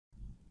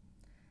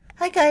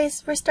Hi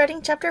guys, we're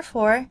starting Chapter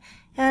 4,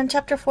 and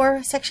Chapter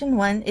 4, Section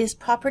 1 is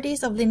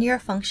Properties of Linear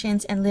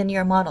Functions and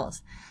Linear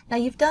Models. Now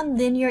you've done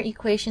linear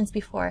equations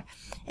before,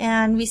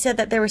 and we said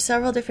that there were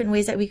several different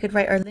ways that we could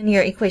write our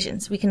linear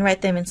equations. We can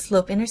write them in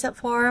slope-intercept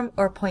form,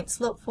 or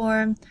point-slope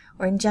form,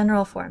 or in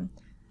general form.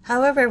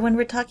 However, when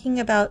we're talking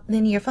about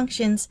linear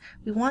functions,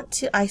 we want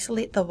to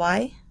isolate the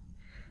y.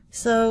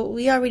 So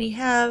we already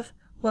have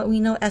what we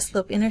know as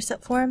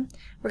slope-intercept form.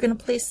 We're going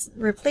to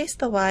replace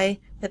the y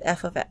with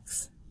f of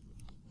x.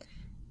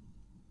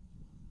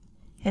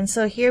 And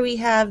so here we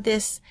have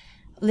this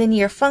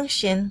linear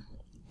function,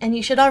 and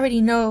you should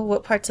already know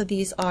what parts of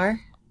these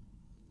are.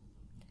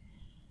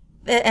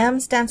 The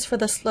m stands for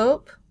the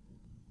slope,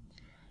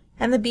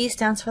 and the b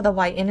stands for the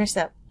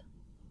y-intercept.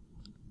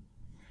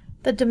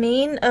 The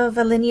domain of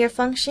a linear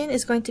function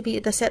is going to be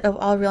the set of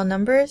all real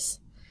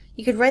numbers.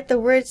 You could write the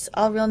words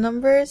all real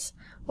numbers,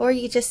 or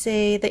you could just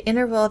say the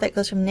interval that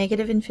goes from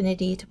negative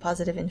infinity to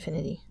positive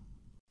infinity.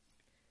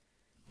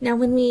 Now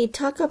when we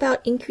talk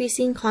about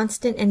increasing,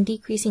 constant, and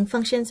decreasing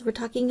functions, we're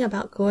talking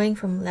about going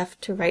from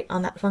left to right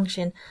on that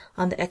function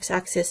on the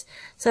x-axis.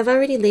 So I've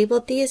already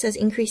labeled these as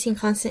increasing,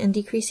 constant, and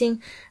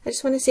decreasing. I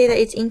just want to say that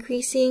it's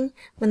increasing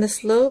when the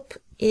slope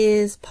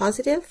is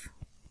positive.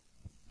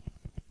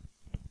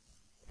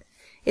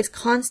 It's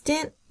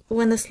constant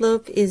when the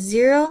slope is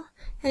 0,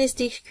 and it's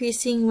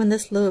decreasing when the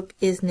slope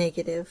is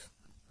negative.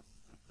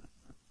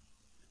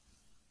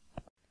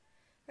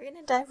 We're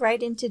going to dive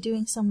right into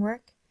doing some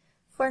work.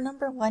 For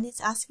number 1,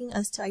 it's asking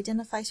us to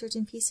identify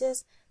certain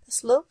pieces. The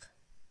slope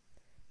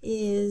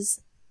is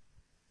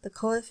the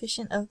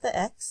coefficient of the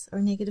x,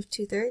 or negative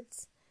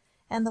 2/3,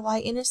 and the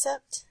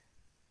y-intercept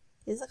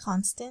is a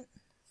constant,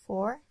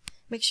 4.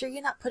 Make sure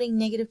you're not putting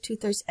negative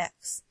 2/3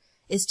 x.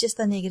 It's just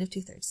the negative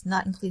 2/3,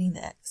 not including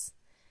the x.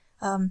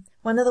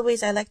 One of the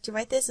ways I like to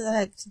write this is I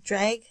like to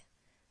drag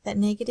that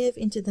negative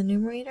into the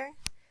numerator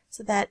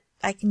so that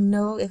I can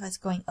know if it's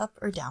going up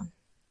or down.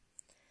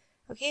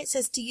 Okay, it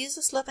says to use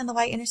the slope and the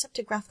y-intercept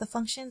to graph the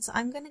function. So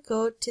I'm going to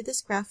go to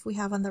this graph we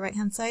have on the right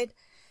hand side,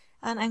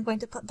 and I'm going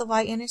to put the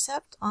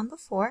y-intercept on the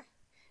 4.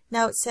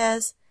 Now it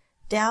says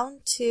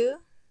down 2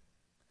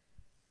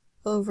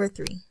 over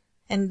 3.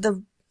 And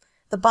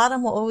the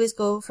bottom will always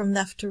go from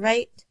left to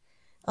right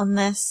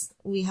unless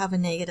we have a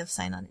negative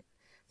sign on it.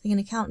 So I'm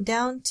going to count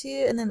down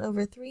 2 and then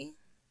over 3.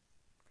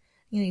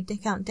 I'm going to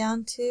count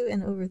down 2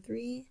 and over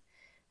 3.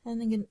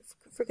 And I'm going to,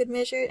 for good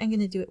measure, I'm going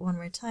to do it one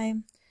more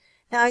time.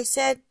 Now I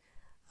said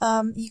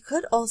you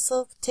could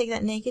also take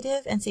that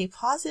negative and say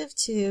positive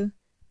 2,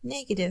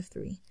 negative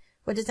 3.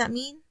 What does that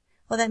mean?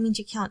 Well, that means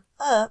you count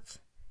up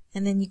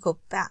and then you go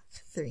back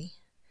 3.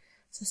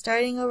 So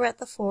starting over at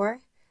the 4, I'm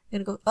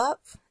going to go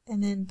up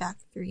and then back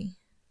 3.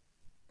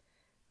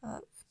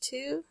 Up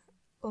 2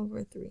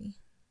 over 3.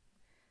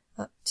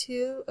 Up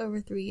 2 over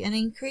 3. And I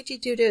encourage you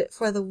to do it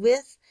for the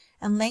width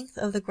and length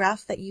of the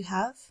graph that you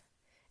have.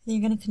 And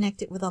you're going to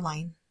connect it with a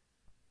line.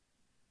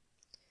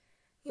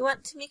 You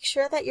want to make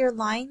sure that your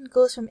line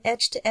goes from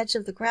edge to edge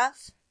of the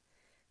graph.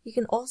 You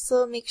can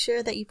also make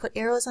sure that you put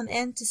arrows on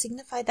end to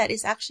signify that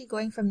it's actually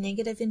going from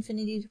negative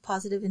infinity to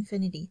positive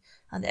infinity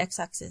on the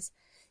x-axis.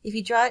 If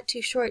you draw it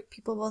too short,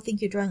 people will think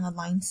you're drawing a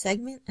line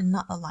segment and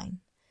not a line.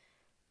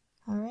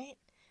 Alright.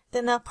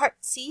 Then part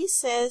C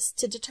says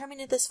to determine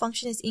if this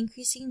function is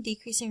increasing,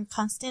 decreasing, or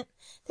constant.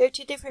 There are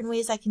two different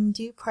ways I can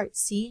do part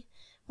C.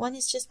 One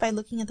is just by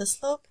looking at the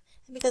slope,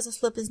 and because the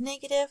slope is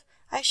negative,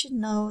 I should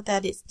know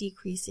that it's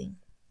decreasing.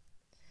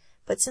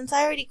 But since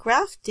I already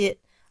graphed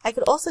it, I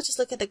could also just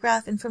look at the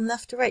graph, and from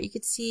left to right you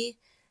could see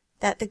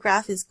that the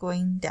graph is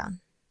going down.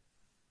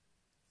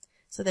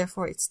 So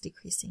therefore it's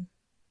decreasing.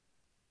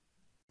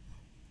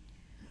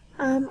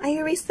 I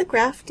erased the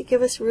graph to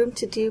give us room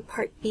to do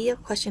part B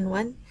of question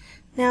 1.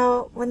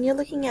 Now when you're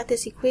looking at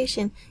this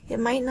equation, it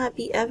might not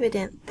be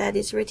evident that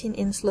it's written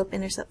in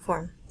slope-intercept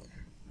form.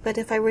 But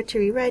if I were to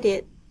rewrite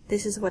it,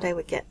 this is what I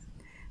would get.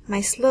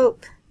 My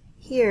slope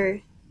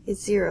here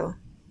is 0.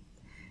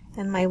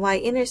 And my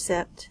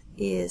y-intercept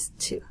is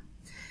 2.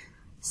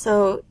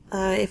 So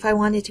if I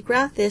wanted to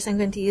graph this, I'm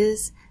going to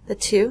use the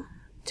 2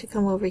 to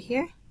come over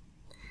here.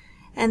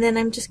 And then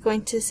I'm just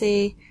going to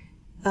say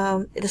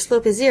the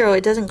slope is 0.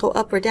 It doesn't go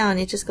up or down.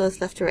 It just goes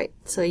left to right.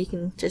 So you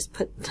can just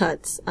put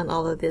dots on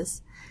all of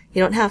this.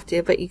 You don't have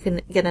to, but you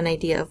can get an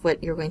idea of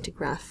what you're going to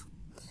graph.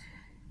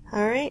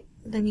 Alright,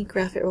 let me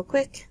graph it real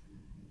quick.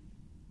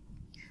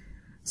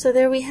 So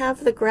there we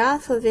have the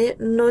graph of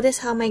it. Notice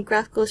how my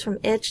graph goes from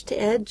edge to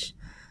edge.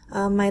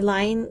 My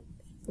line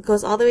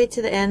goes all the way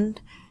to the end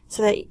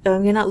so that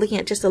you're not looking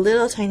at just a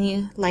little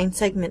tiny line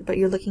segment, but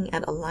you're looking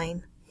at a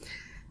line.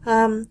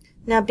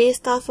 Now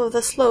based off of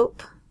the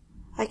slope,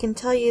 I can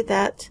tell you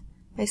that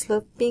my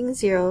slope being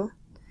 0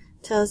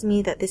 tells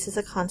me that this is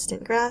a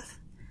constant graph.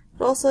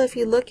 But also if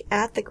you look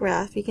at the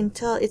graph, you can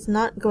tell it's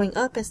not going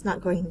up, it's not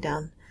going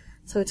down.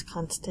 So it's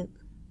constant.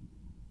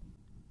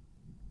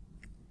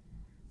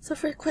 So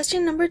for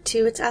question number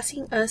 2, it's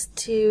asking us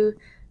to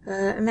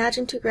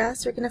imagine two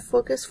graphs. We're going to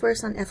focus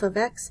first on f of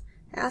x.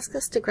 It asks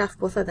us to graph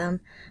both of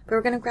them, but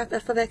we're going to graph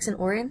f of x in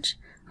orange.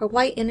 Our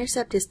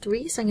y-intercept is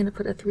 3, so I'm going to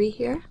put a 3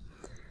 here.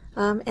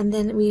 And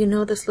then we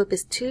know the slope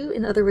is 2,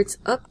 in other words,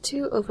 up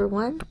 2 over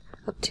 1,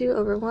 up 2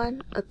 over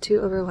 1, up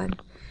 2 over 1.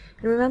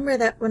 And remember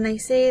that when I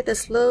say the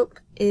slope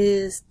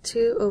is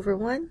 2 over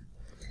 1,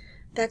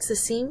 that's the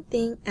same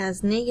thing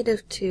as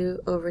negative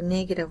 2 over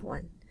negative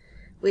 1,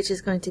 which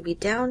is going to be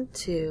down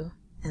 2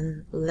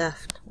 and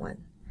left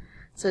 1.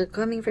 So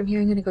coming from here,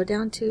 I'm going to go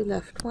down 2,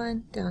 left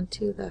 1, down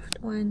 2, left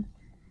 1,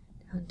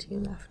 down 2,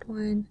 left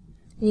 1.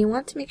 And you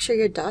want to make sure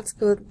your dots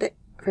go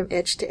from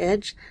edge to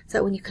edge, so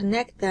that when you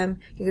connect them,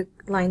 your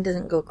line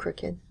doesn't go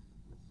crooked.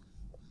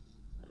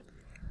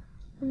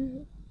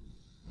 And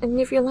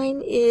if your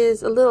line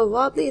is a little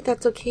wobbly,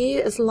 that's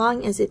okay, as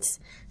long as it's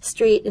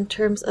straight in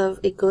terms of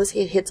it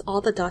hits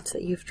all the dots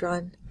that you've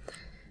drawn.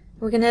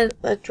 We're going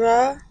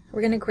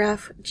to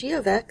graph g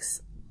of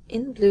x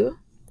in blue,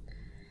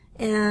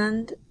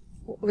 and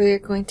we're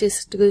going to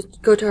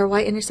go to our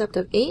y-intercept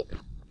of 8.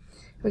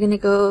 We're going to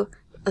go,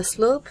 a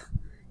slope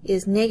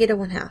is negative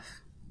 1/2.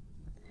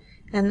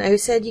 And I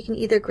said you can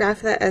either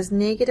graph that as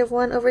negative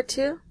 1 over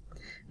 2,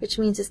 which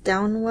means it's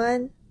down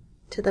 1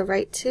 to the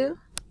right 2.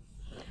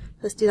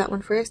 Let's do that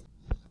one first.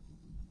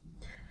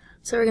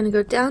 So we're going to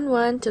go down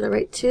 1 to the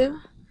right 2,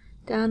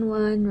 down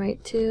 1,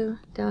 right 2,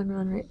 down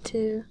 1, right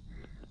 2,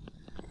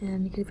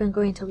 and keep on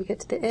going until we get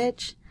to the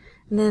edge.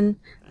 And then,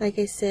 like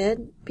I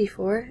said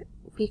before,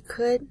 we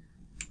could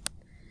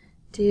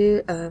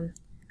do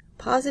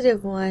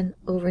positive 1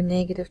 over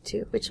negative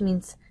 2, which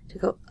means to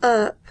go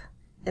up,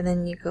 and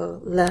then you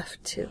go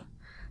left 2.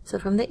 So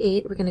from the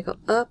 8, we're going to go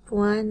up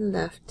 1,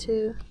 left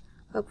 2,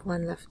 up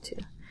 1, left 2,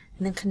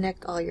 and then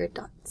connect all your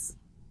dots.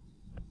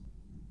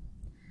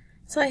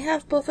 So I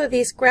have both of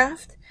these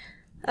graphed.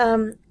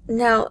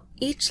 Now,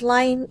 each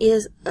line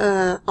is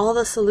all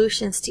the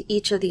solutions to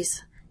each of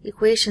these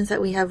equations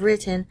that we have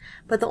written,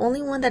 but the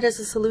only one that is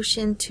a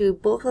solution to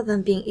both of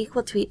them being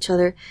equal to each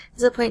other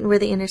is the point where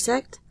they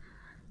intersect,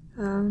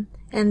 and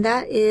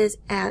that is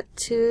at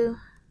 2,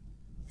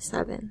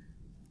 7.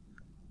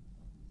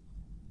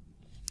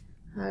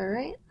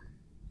 Alright,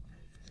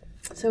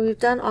 so we've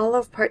done all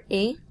of part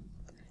A,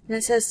 and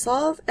it says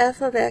solve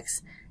f of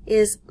x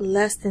is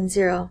less than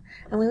 0.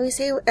 And when we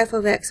say f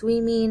of x,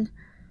 we mean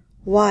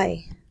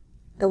y,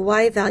 the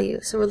y value.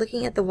 So we're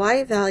looking at the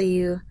y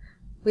value,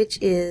 which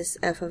is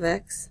f of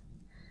x,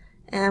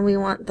 and we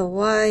want the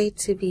y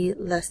to be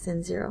less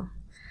than 0.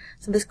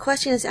 So this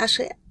question is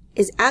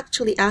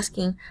actually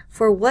asking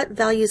for what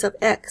values of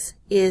x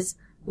is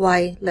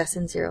y less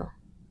than 0.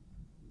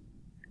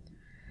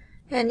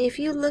 And if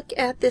you look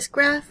at this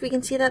graph, we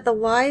can see that the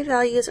y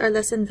values are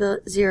less than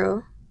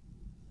 0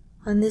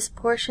 on this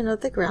portion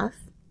of the graph,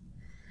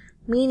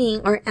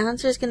 meaning our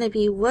answer is going to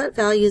be what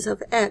values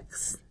of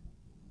x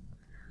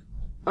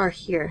are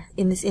here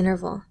in this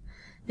interval.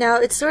 Now,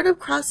 it sort of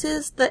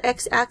crosses the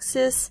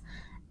x-axis,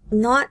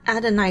 not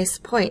at a nice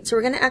point, so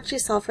we're going to actually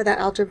solve for that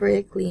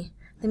algebraically.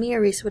 Let me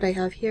erase what I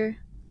have here.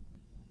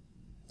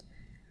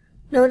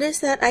 Notice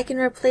that I can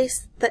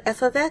replace the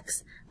f of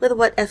x with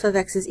what f of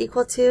x is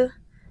equal to.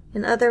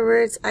 In other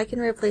words, I can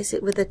replace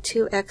it with a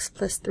 2x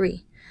plus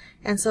 3.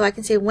 And so I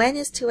can say, when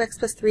is 2x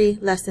plus 3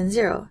 less than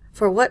 0?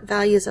 For what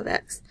values of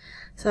x?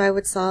 So I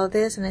would solve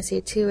this, and I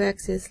say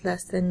 2x is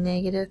less than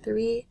negative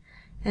 3,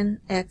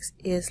 and x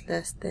is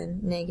less than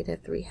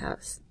negative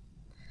 3/2.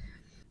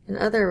 In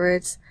other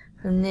words,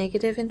 from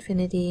negative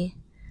infinity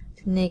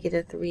to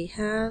negative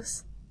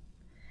 3/2.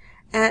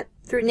 At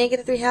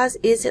negative 3/2,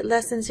 is it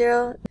less than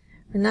 0?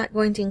 We're not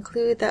going to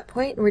include that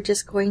point. We're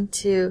just going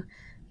to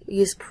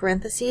use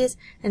parentheses.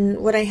 And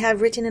what I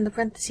have written in the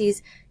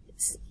parentheses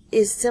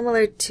is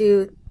similar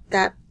to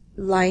that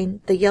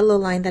line, the yellow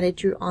line that I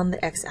drew on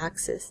the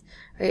x-axis.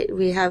 Right?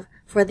 We have,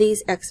 for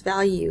these x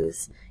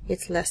values,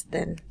 it's less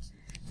than,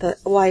 the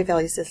y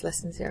values is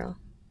less than 0.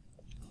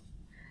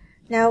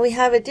 Now we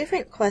have a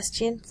different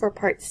question for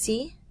part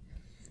C.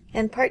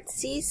 And part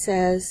C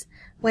says,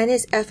 when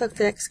is f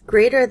of x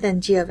greater than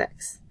g of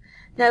x?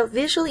 Now,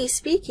 visually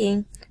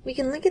speaking, we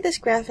can look at this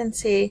graph and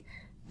say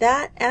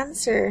that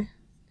answer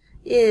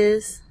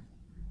is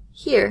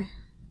here.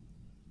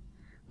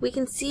 We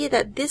can see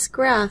that this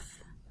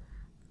graph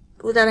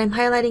that I'm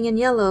highlighting in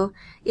yellow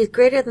is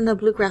greater than the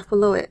blue graph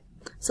below it.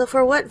 So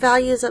for what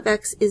values of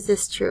x is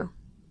this true?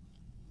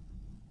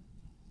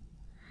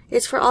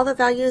 It's for all the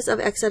values of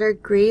x that are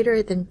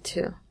greater than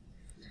 2.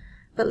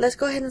 But let's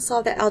go ahead and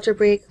solve that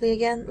algebraically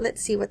again.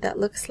 Let's see what that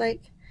looks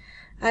like.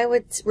 I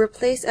would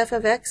replace f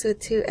of x with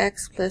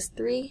 2x plus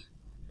 3.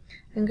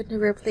 I'm going to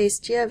replace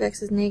g of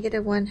x as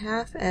negative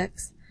 1/2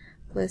 x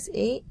plus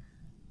 8.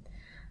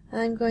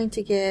 I'm going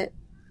to get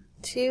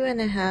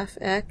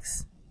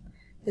 2.5x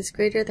is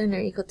greater than or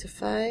equal to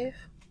 5.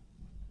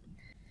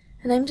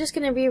 And I'm just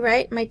going to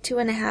rewrite my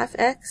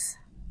 2.5x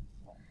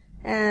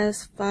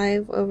as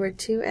 5 over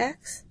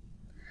 2x.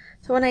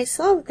 So when I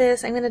solve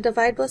this, I'm going to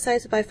divide both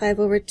sides by 5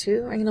 over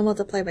 2. I'm going to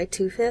multiply by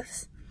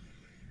 2/5.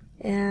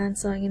 And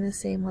so I'm going to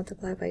say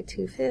multiply by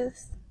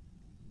 2/5.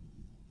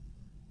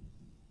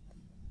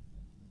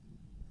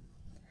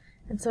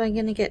 And so I'm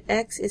going to get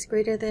x is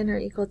greater than or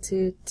equal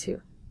to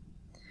 2.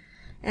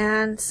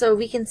 And so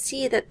we can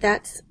see that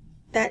that's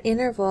that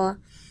interval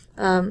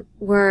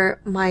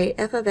where my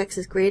f of x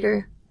is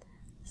greater.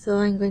 So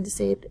I'm going to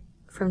say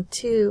from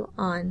 2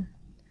 on.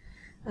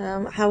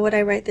 How would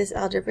I write this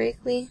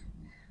algebraically?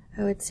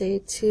 I would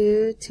say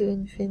 2 to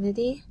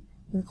infinity,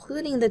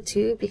 including the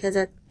 2, because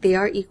they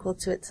are equal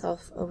to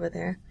itself over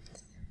there.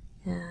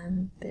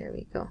 And there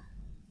we go.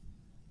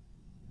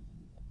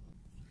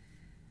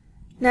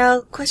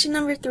 Now, question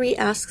number 3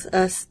 asks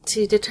us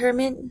to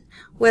determine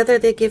whether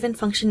the given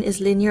function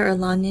is linear or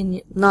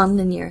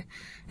nonlinear.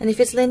 And if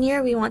it's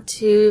linear, we want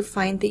to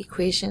find the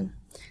equation.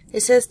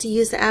 It says to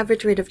use the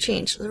average rate of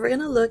change. So we're going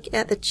to look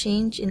at the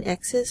change in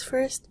x's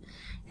first.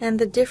 And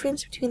the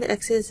difference between the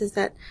x's is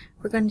that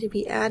we're going to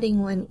be adding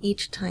 1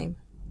 each time.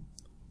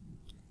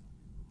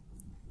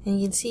 And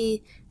you can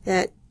see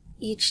that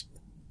each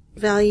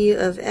value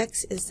of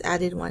x is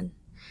added 1.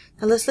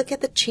 Now let's look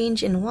at the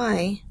change in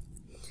y.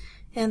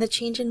 And the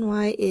change in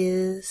y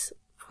is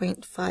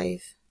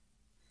 0.5.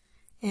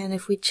 And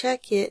if we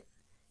check it,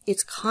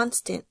 it's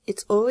constant.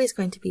 It's always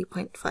going to be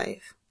 0.5.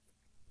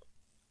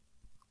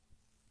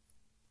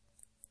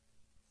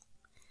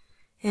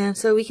 And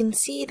so we can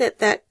see that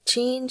that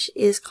change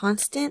is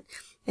constant,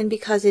 and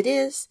because it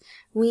is,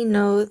 we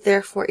know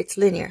therefore it's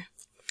linear.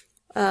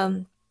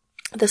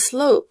 The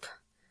slope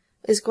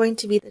is going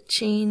to be the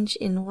change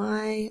in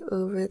y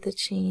over the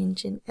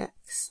change in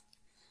x,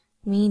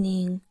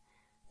 meaning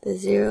the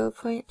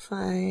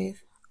 0.5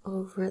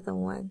 over the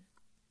 1.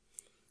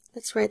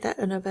 Let's write that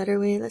in a better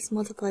way. Let's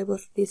multiply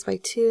both of these by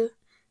 2.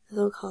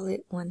 We'll call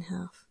it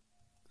 1/2.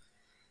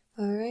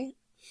 Alright.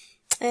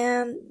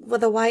 And well,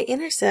 the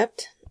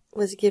y-intercept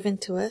was given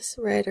to us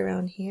right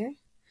around here.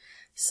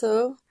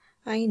 So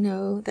I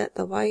know that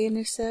the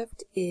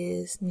y-intercept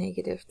is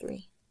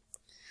 -3.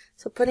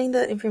 So putting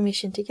the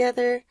information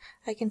together,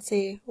 I can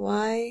say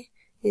y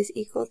is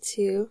equal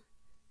to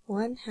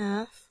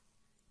 1/2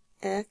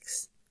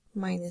 x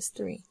minus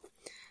 3.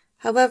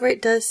 However,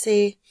 it does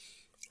say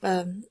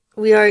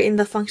we are in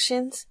the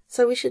functions,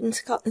 so we should,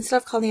 instead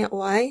of calling it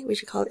y, we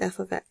should call it f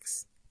of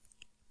x.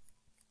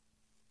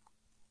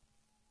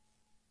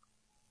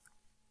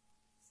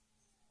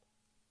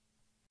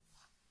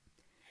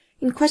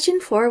 In question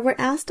 4, we're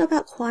asked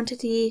about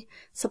quantity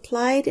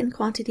supplied and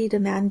quantity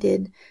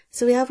demanded.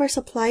 So we have our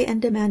supply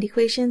and demand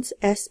equations,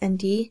 S and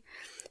D,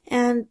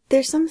 and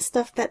there's some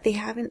stuff that they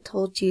haven't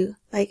told you,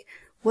 like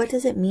what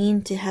does it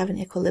mean to have an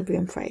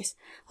equilibrium price?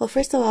 Well,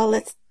 first of all,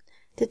 let's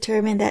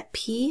determine that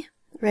P,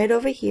 right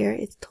over here,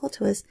 it's told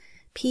to us,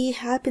 P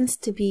happens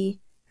to be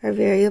our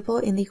variable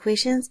in the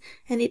equations,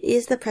 and it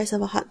is the price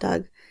of a hot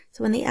dog.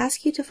 So when they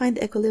ask you to find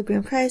the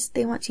equilibrium price,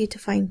 they want you to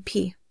find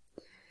P.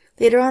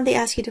 Later on, they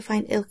ask you to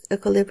find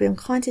equilibrium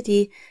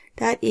quantity.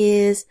 That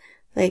is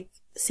like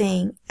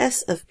saying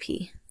S of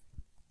P.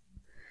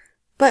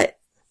 But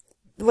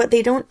what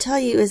they don't tell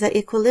you is that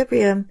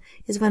equilibrium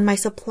is when my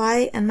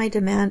supply and my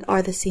demand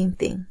are the same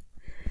thing.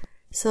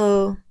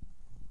 So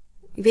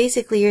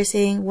basically you're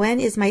saying, when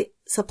is my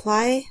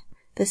supply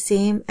the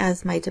same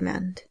as my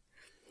demand?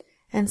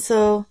 And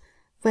so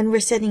when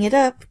we're setting it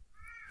up,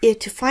 if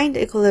to find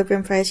the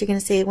equilibrium price, you're going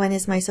to say, when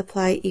is my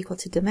supply equal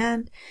to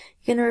demand?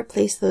 You're going to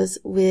replace those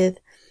with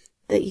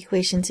the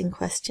equations in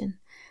question.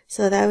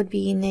 So that would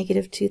be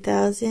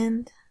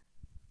 -2,000.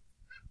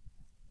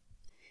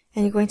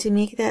 And you're going to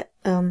make that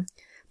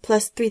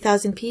plus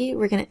 3,000p.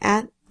 We're going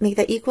to make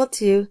that equal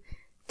to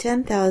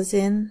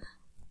 10,000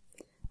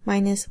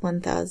 minus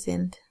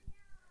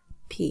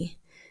 1,000p.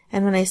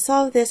 And when I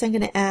solve this, I'm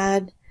going to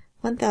add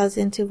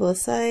 1,000 to both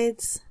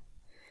sides.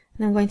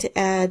 And I'm going to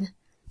add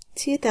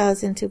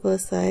 2,000 to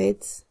both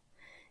sides,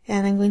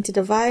 and I'm going to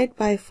divide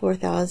by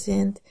 4,000,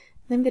 and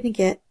I'm going to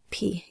get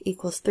P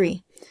equals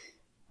 3.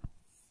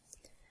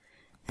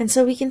 And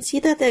so we can see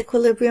that the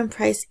equilibrium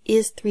price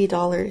is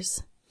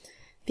 $3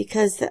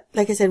 because,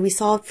 like I said, we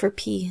solved for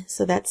P,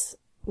 so that's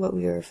what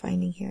we were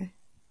finding here.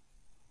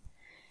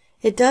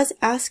 It does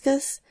ask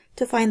us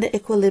to find the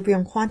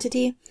equilibrium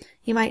quantity.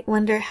 You might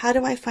wonder, how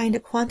do I find a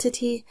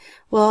quantity?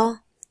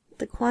 Well,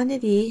 the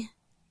quantity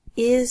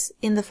is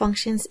in the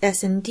functions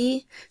S and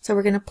D, so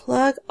we're going to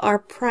plug our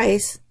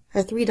price,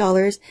 our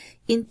 $3,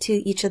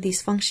 into each of these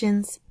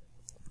functions.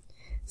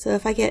 So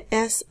if I get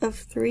S of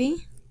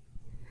 3,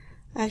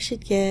 I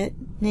should get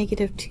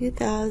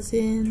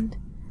 -2,000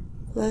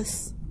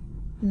 plus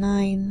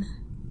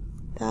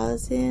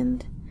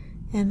 9,000,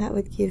 and that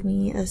would give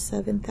me a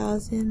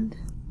 7,000.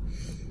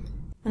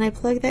 When I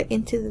plug that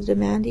into the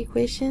demand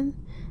equation,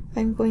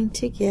 I'm going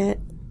to get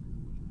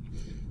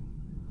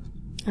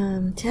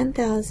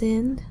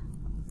 10,000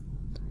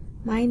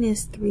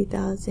 minus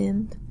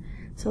 3,000.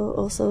 So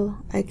also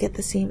I get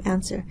the same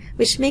answer,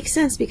 which makes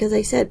sense because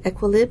I said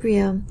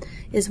equilibrium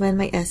is when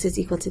my S is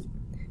equal to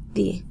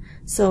D.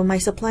 So my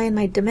supply and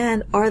my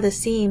demand are the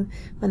same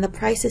when the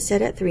price is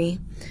set at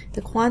 3.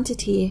 The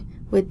quantity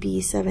would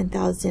be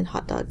 7,000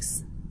 hot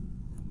dogs.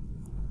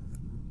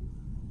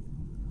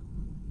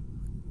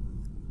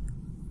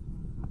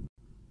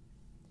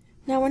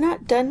 Now we're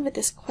not done with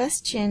this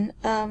question.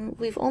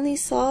 We've only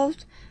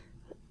solved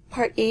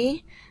part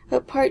A.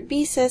 But part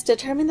B says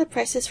determine the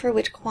prices for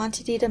which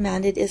quantity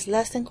demanded is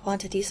less than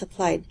quantity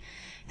supplied.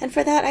 And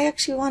for that, I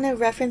actually want to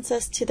reference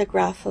us to the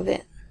graph of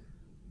it.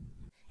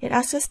 It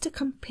asks us to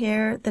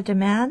compare the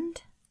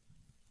demand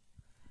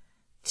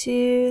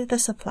to the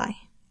supply.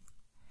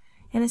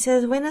 And it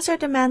says, when is our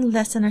demand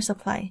less than our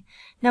supply?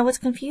 Now what's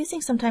confusing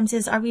sometimes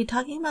is, are we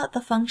talking about the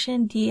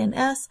function D and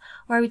S,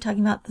 or are we talking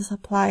about the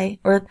supply,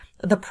 or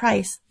the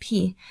price,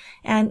 P?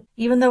 And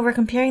even though we're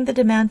comparing the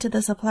demand to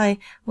the supply,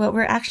 what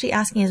we're actually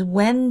asking is,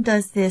 when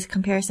does this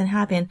comparison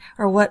happen,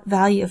 or what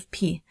value of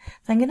P?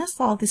 So I'm going to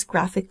solve this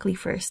graphically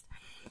first.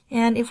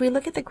 And if we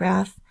look at the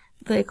graph,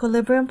 the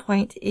equilibrium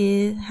point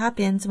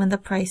happens when the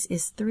price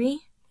is 3.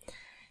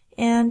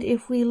 And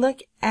if we look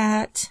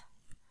at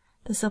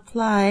the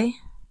supply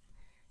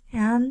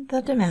and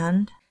the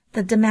demand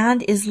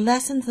is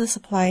less than the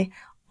supply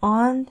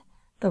on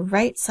the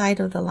right side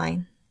of the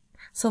line.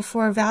 So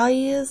for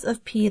values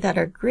of P that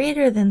are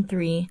greater than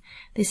 3,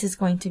 this is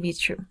going to be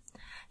true.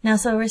 Now,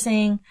 so we're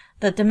saying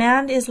the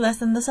demand is less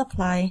than the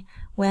supply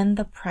when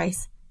the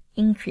price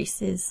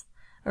increases,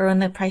 or when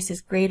the price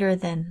is greater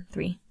than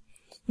 3.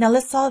 Now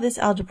let's solve this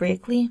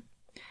algebraically.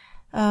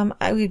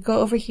 I would go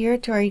over here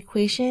to our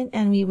equation,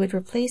 and we would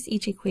replace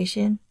each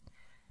equation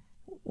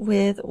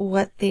with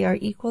what they are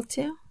equal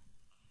to.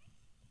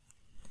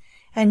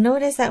 And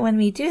notice that when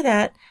we do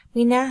that,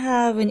 we now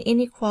have an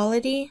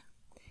inequality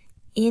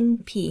in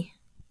P.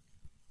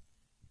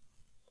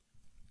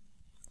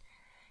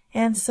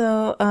 And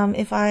so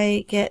if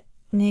I get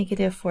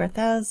negative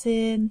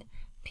 4,000,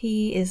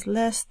 P is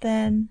less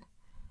than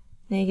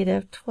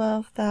negative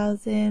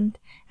 12,000,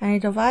 and I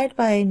divide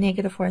by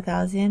negative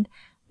 4,000,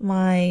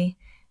 my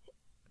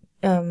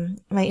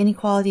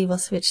inequality will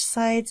switch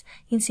sides.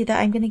 You can see that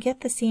I'm going to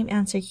get the same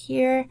answer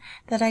here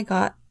that I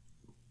got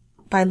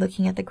by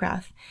looking at the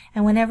graph.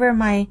 And when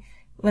my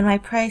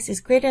price is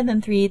greater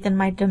than 3, then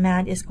my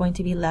demand is going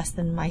to be less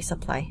than my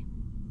supply.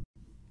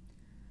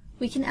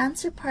 We can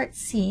answer part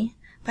C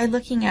by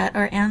looking at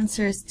our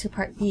answers to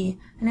part B.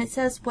 And it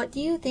says, what do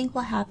you think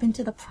will happen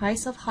to the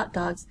price of hot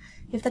dogs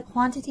if the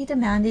quantity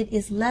demanded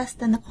is less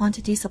than the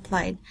quantity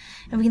supplied?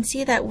 And we can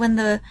see that when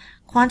the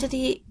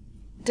quantity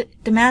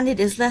demanded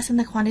is less than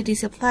the quantity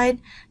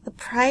supplied, the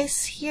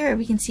price here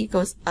we can see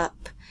goes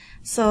up.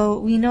 So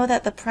we know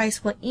that the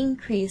price will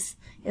increase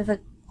if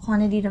the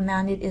quantity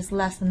demanded is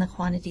less than the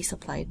quantity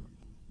supplied.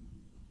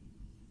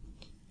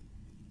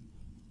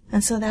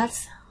 And so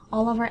that's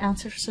all of our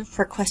answers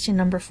for question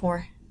number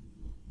 4.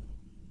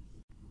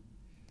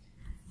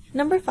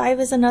 Number 5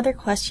 is another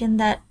question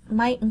that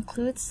might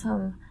include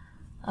some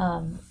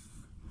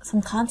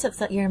concepts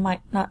that you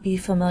might not be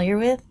familiar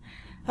with.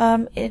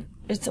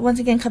 It's once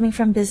again coming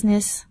from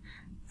business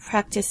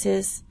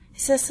practices.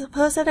 It says,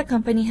 suppose that a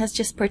company has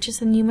just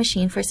purchased a new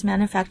machine for its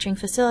manufacturing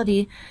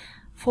facility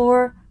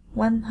for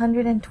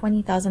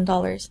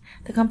 $120,000.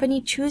 The company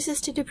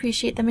chooses to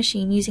depreciate the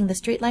machine using the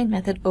straight line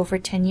method over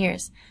 10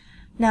 years.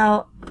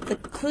 Now, the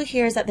clue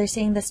here is that they're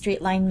saying the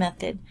straight line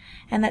method.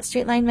 And that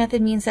straight line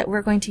method means that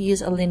we're going to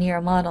use a linear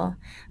model.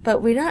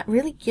 But we're not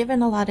really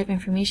given a lot of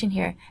information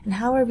here. And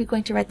how are we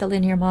going to write the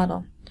linear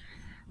model?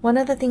 One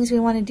of the things we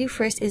want to do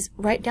first is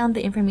write down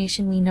the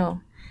information we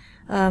know.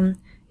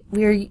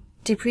 We're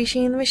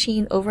depreciating the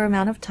machine over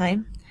amount of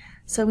time.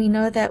 So we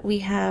know that we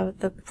have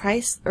the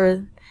price,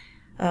 or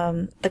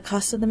the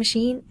cost of the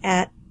machine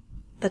at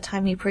the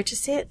time we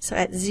purchase it. So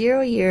at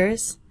 0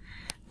 years,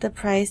 the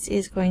price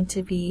is going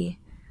to be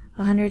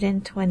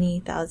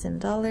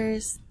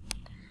 $120,000.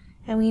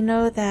 And we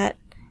know that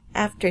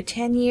after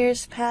 10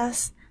 years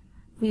pass,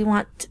 we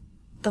want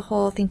the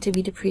whole thing to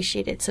be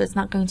depreciated. So it's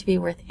not going to be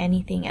worth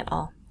anything at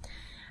all.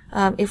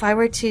 If I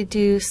were to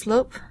do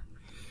slope,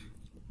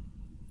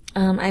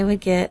 I would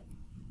get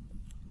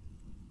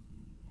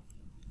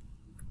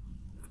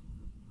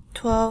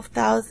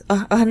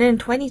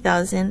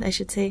 120,000, I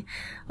should say,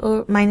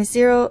 minus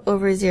 0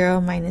 over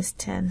 0 minus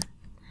 10.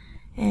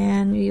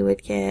 And we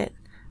would get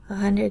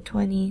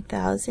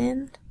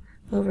 120,000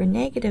 over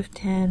negative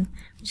 10,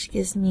 which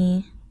gives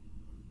me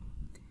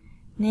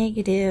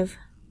negative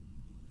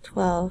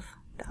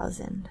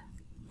 12,000.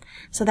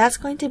 So that's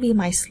going to be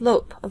my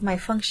slope of my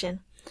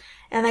function.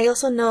 And I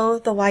also know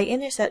the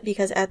y-intercept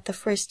because at the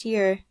first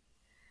year,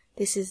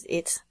 this is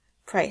its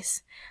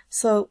price.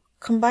 So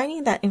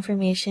combining that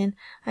information,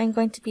 I'm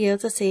going to be able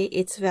to say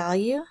its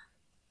value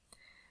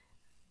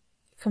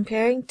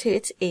comparing to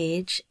its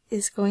age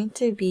is going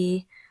to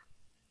be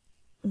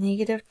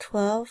negative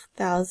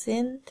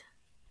 12,000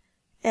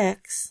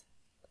 x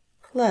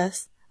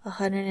plus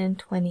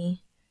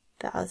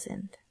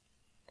 120,000.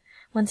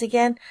 Once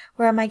again,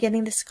 where am I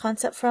getting this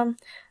concept from?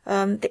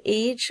 The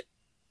age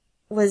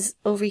was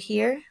over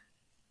here,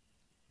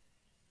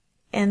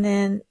 and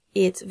then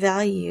its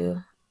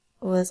value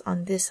was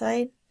on this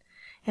side.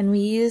 And we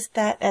used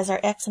that as our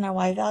x and our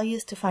y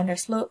values to find our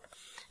slope,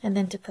 and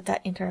then to put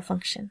that into our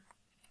function.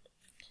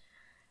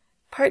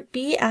 Part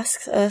B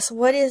asks us,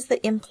 what is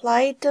the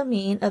implied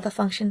domain of the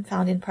function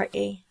found in part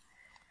A?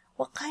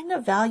 What kind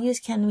of values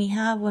can we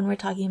have when we're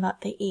talking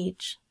about the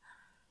age?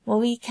 Well,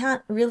 we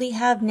can't really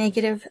have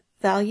negative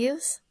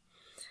values.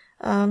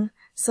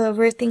 So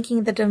we're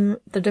thinking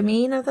the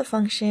domain of the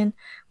function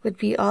would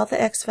be all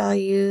the x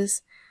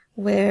values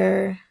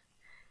where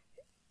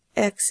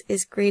x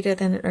is greater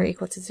than or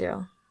equal to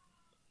 0.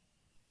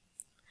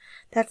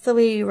 That's the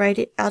way you write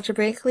it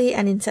algebraically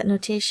and in set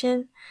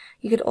notation.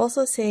 You could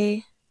also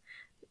say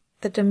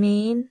the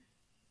domain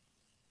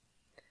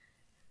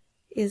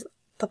is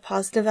the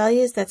positive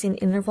values. That's in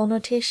interval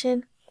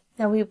notation.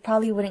 Now we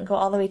probably wouldn't go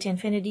all the way to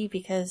infinity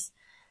because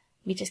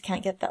we just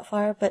can't get that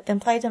far, but the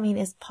implied domain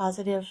is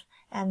positive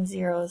and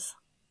zeros.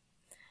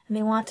 And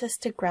they want us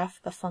to graph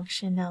the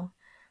function now.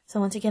 So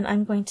once again,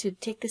 I'm going to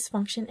take this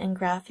function and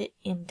graph it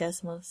in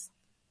Desmos.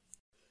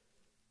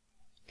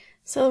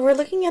 So we're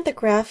looking at the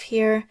graph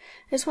here.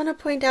 I just want to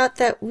point out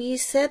that we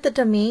said the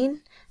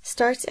domain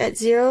starts at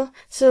 0.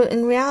 So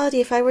in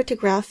reality, if I were to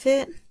graph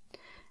it,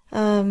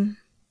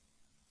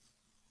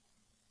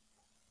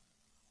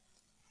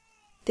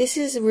 this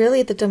is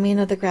really the domain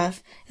of the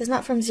graph. It's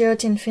not from 0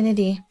 to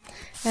infinity.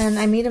 And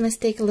I made a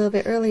mistake a little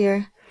bit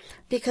earlier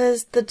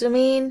because the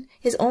domain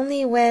is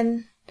only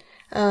when,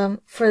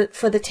 for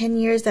the 10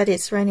 years that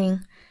it's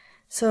running.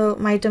 So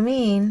my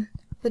domain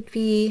would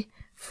be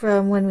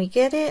from when we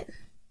get it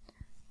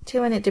to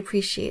when it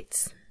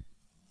depreciates.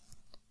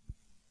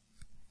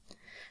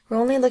 We're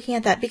only looking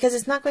at that because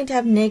it's not going to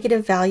have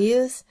negative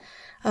values,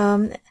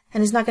 and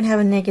it's not going to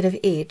have a negative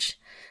age.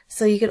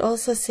 So you could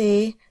also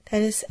say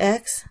that is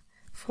x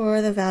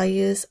for the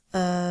values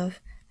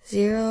of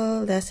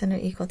 0 less than or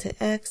equal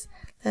to x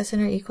less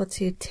than or equal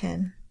to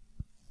 10.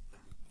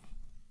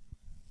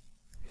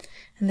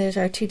 And there's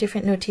our two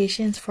different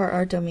notations for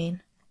our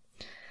domain.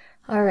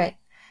 Alright,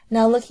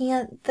 now looking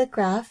at the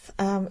graph,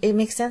 it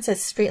makes sense that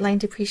straight line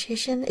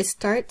depreciation, it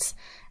starts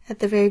at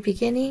the very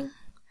beginning.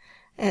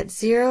 At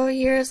 0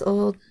 years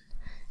old,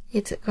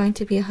 it's going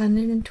to be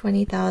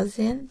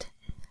 120,000.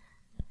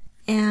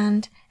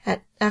 And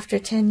after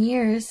 10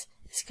 years,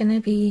 it's going to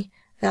be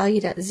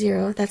valued at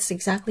 0. That's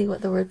exactly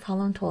what the word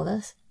problem told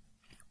us.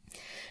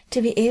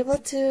 To be able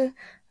to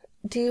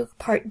do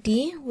part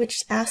D,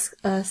 which asks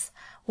us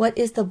what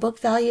is the book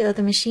value of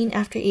the machine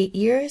after 8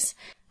 years,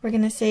 we're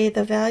going to say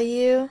the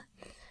value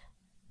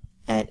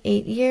at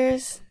 8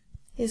 years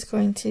is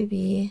going to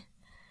be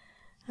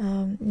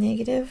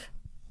negative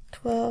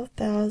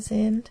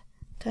 12,000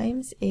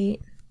 times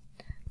 8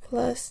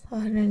 plus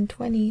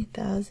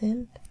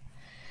 120,000,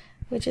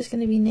 which is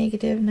going to be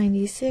negative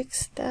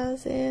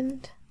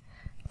 96,000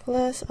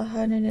 plus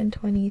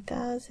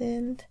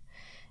 120,000,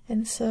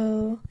 and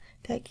so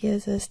that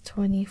gives us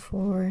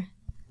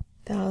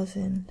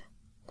 24,000.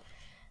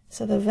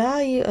 So the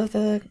value of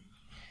the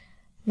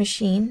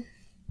machine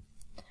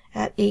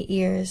at 8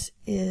 years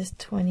is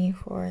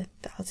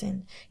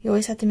 24,000. You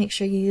always have to make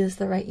sure you use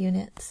the right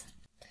units.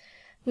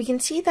 We can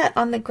see that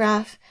on the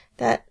graph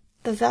that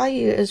the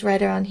value is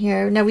right around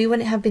here. Now we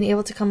wouldn't have been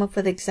able to come up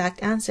with the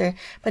exact answer,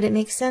 but it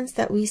makes sense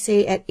that we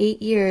say at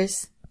 8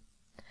 years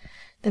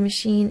the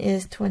machine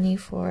is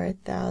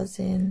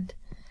 24,000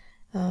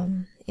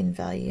 in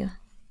value.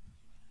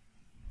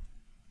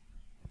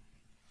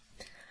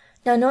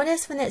 Now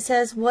notice when it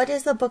says what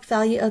is the book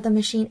value of the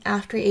machine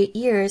after 8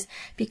 years,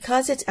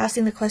 because it's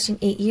asking the question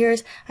 8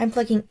 years, I'm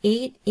plugging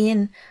 8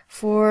 in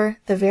for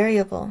the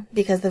variable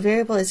because the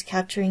variable is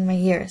capturing my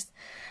years.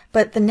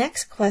 But the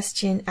next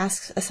question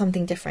asks us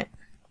something different.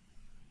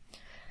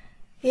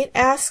 It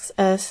asks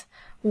us,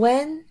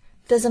 when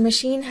does a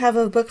machine have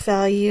a book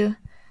value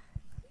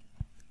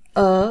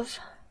of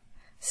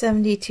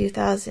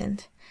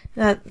 72,000?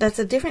 Now that's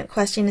a different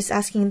question. It's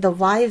asking the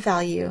y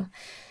value.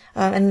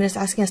 And it's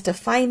asking us to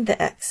find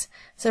the x.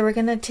 So we're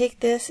going to take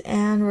this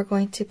and we're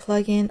going to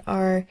plug in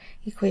our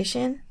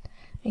equation.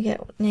 We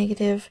get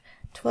negative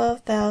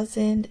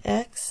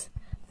 12,000x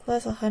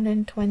plus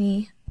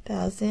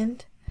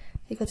 120,000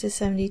 equal to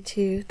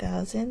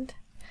 72,000.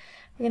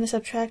 We're going to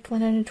subtract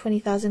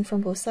 120,000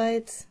 from both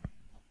sides.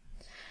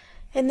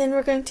 And then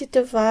we're going to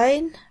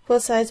divide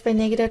both sides by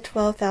negative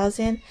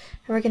 12,000 and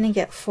we're going to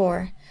get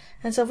 4.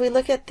 And so if we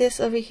look at this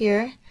over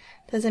here,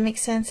 does it make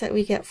sense that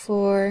we get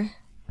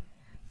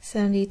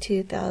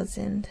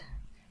 72,000?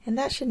 And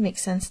that should make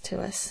sense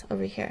to us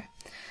over here.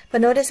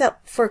 But notice that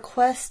for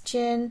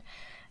question,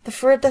 the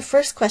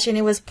first question,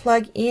 it was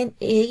plug in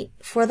 8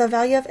 for the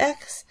value of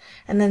x.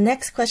 And the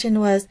next question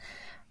was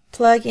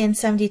plug in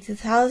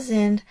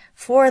 72,000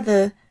 for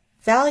the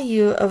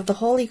value of the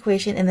whole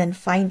equation and then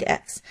find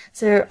x.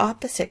 So they're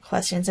opposite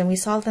questions and we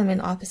solve them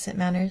in opposite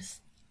manners.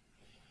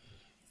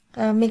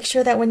 Make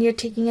sure that when you're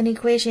taking an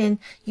equation,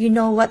 you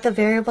know what the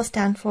variables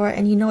stand for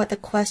and you know what the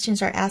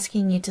questions are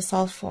asking you to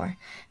solve for.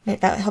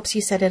 That helps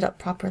you set it up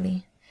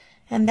properly.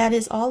 And that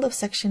is all of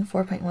section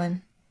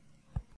 4.1.